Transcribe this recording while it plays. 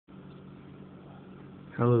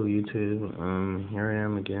Hello YouTube, here I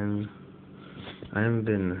am again. I haven't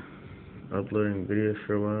been uploading videos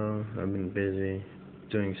for a while. I've been busy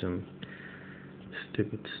doing some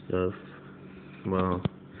stupid stuff. Well,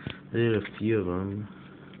 I did a few of them,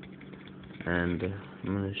 and I'm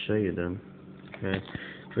gonna show you them. Okay,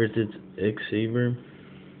 first it's Xavier,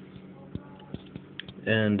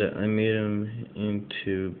 and I made him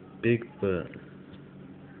into Bigfoot.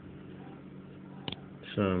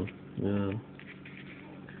 So, yeah.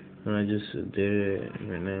 And I just did it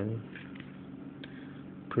right now.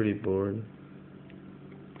 Pretty bored.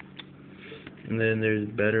 And then there's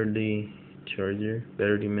Battery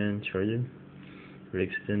Man Charger. We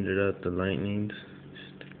extended out the lightnings.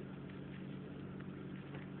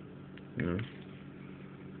 You know.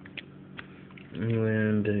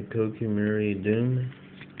 And Koki Murray Doom.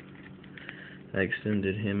 I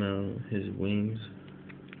extended him out, his wings.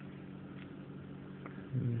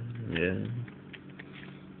 Yeah.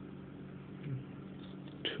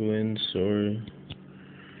 Twin Sword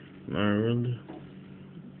Marled.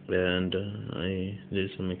 And I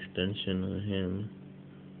did some extension on him.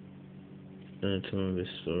 And some of his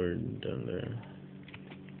sword down there.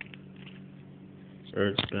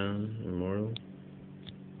 Earthbound Immortal.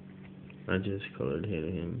 I just colored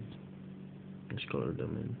him. Just colored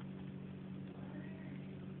them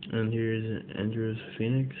in. And here's Andrew's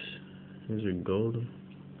Phoenix. These are gold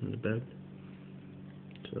in the back.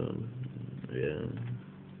 So, yeah.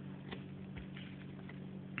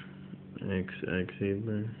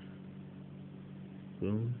 Xavier.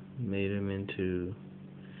 Boom. Made him into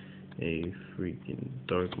a freaking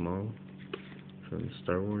Dark Maul from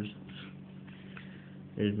Star Wars.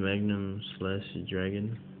 Here's Magnum /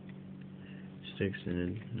 Dragon. Sticks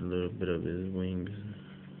in a little bit of his wings.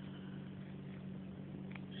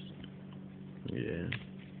 Yeah.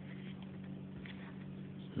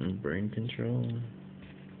 And brain control.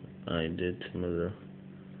 I did some of the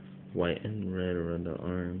white and red around the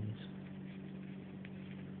arms.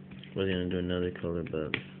 Was gonna do another color,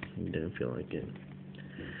 but didn't feel like it.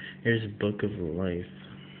 Here's Book of Life.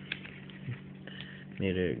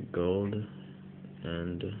 Made it gold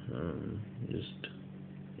and just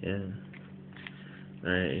yeah.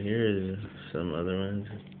 Alright, here's some other ones.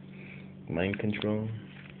 Mind Control.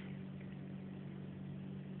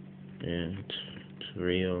 Yeah, it's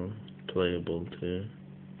real playable too.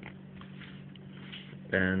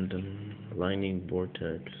 And Lightning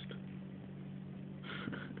Vortex.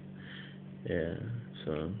 Yeah,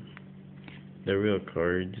 so they're real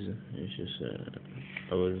cards. It's just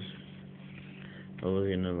I was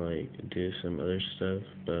gonna like do some other stuff,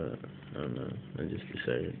 but I don't know. I just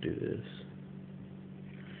decided to do this.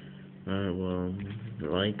 Alright,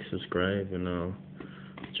 well, like, subscribe, and I'll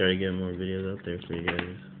try to get more videos out there for you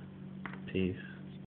guys. Peace.